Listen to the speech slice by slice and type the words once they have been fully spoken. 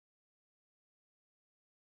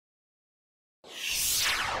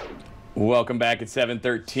Welcome back at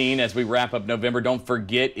 7:13 as we wrap up November. Don't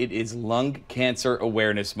forget, it is Lung Cancer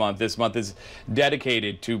Awareness Month. This month is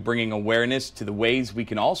dedicated to bringing awareness to the ways we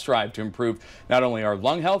can all strive to improve not only our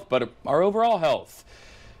lung health, but our overall health.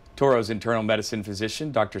 Touro's internal medicine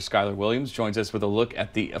physician, Dr. Schuyler Williams, joins us with a look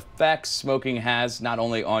at the effects smoking has not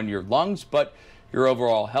only on your lungs, but your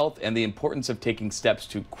overall health and the importance of taking steps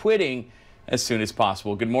to quitting as soon as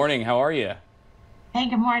possible. Good morning. How are you? Hey,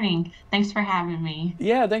 good morning. Thanks for having me.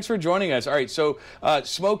 Yeah, thanks for joining us. All right, so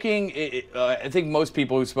smoking, I think most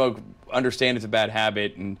people who smoke understand it's a bad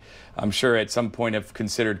habit, and I'm sure at some point have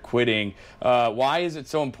considered quitting. Why is it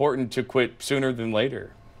so important to quit sooner than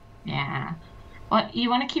later? Yeah. Well, you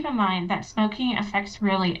want to keep in mind that smoking affects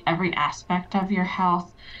really every aspect of your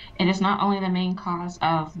health. It is not only the main cause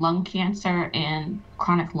of lung cancer and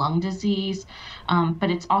chronic lung disease,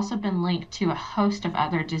 but it's also been linked to a host of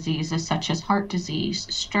other diseases such as heart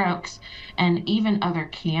disease, strokes, and even other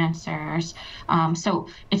cancers. So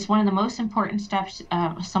it's one of the most important steps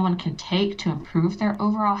someone can take to improve their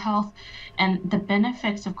overall health. And the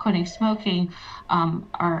benefits of quitting smoking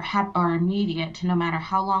are immediate, no matter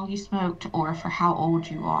how long you smoked or for how old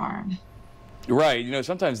you are. Right.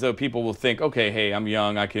 Sometimes though people will think, okay, hey, I'm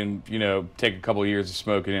young, I can, take a couple of years of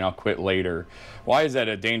smoking and I'll quit later. Why is that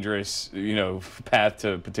a dangerous, path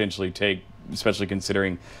to potentially take, especially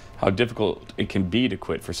considering how difficult it can be to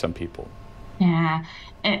quit for some people? Yeah,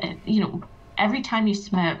 every time you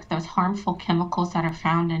smoke, those harmful chemicals that are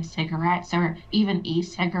found in cigarettes or even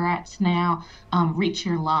e-cigarettes now reach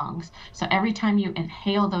your lungs. So every time you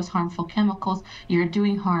inhale those harmful chemicals, you're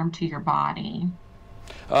doing harm to your body.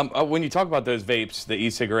 When you talk about those vapes, the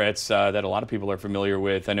e-cigarettes that a lot of people are familiar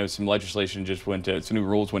with, I know some legislation some new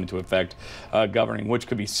rules went into effect governing which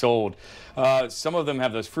could be sold. Some of them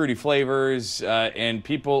have those fruity flavors, and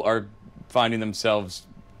people are finding themselves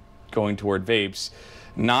going toward vapes.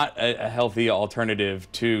 Not a healthy alternative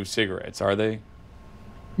to cigarettes, are they?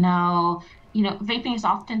 No, vaping is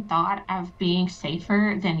often thought of being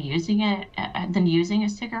safer than using a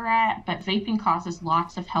cigarette, but vaping causes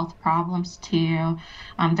lots of health problems too.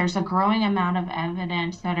 There's a growing amount of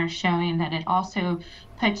evidence that are showing that it also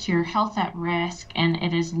puts your health at risk, and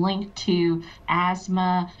it is linked to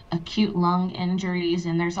asthma, acute lung injuries,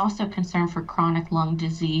 and there's also concern for chronic lung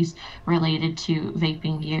disease related to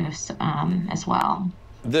vaping use as well.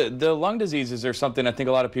 The lung diseases are something I think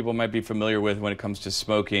a lot of people might be familiar with when it comes to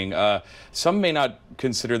smoking. Some may not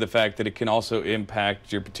consider the fact that it can also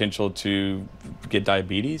impact your potential to get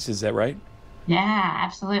diabetes. Is that right? Yeah,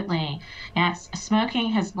 absolutely. Yes,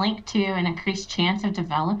 smoking has linked to an increased chance of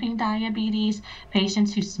developing diabetes.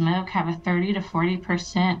 Patients who smoke have a 30 to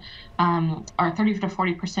 40% are 30 to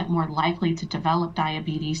 40% more likely to develop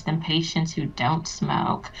diabetes than patients who don't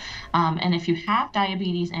smoke. And if you have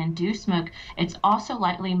diabetes and do smoke, it's also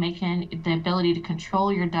likely making the ability to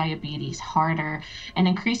control your diabetes harder and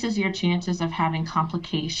increases your chances of having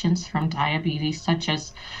complications from diabetes, such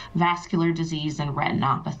as vascular disease and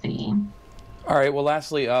retinopathy. All right. Well,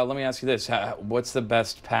 lastly, let me ask you this. What's the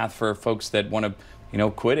best path for folks that want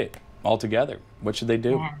to, quit it altogether? What should they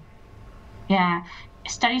do? Yeah. Yeah.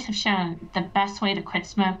 Studies have shown the best way to quit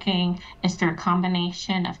smoking is through a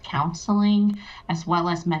combination of counseling as well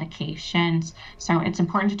as medications. So it's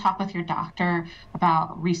important to talk with your doctor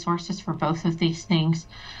about resources for both of these things.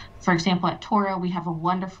 For example, at Touro, we have a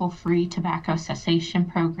wonderful free tobacco cessation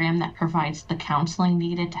program that provides the counseling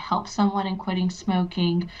needed to help someone in quitting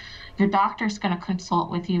smoking. Your doctor is going to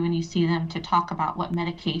consult with you when you see them to talk about what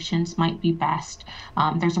medications might be best.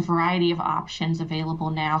 There's a variety of options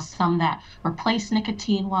available now, some that replace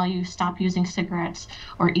nicotine while you stop using cigarettes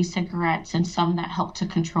or e-cigarettes, and some that help to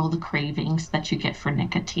control the cravings that you get for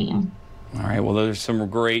nicotine. All right. Well, those are some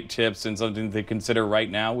great tips and something to consider right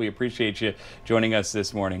now. We appreciate you joining us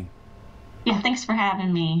this morning. Yeah, thanks for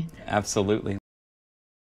having me. Absolutely.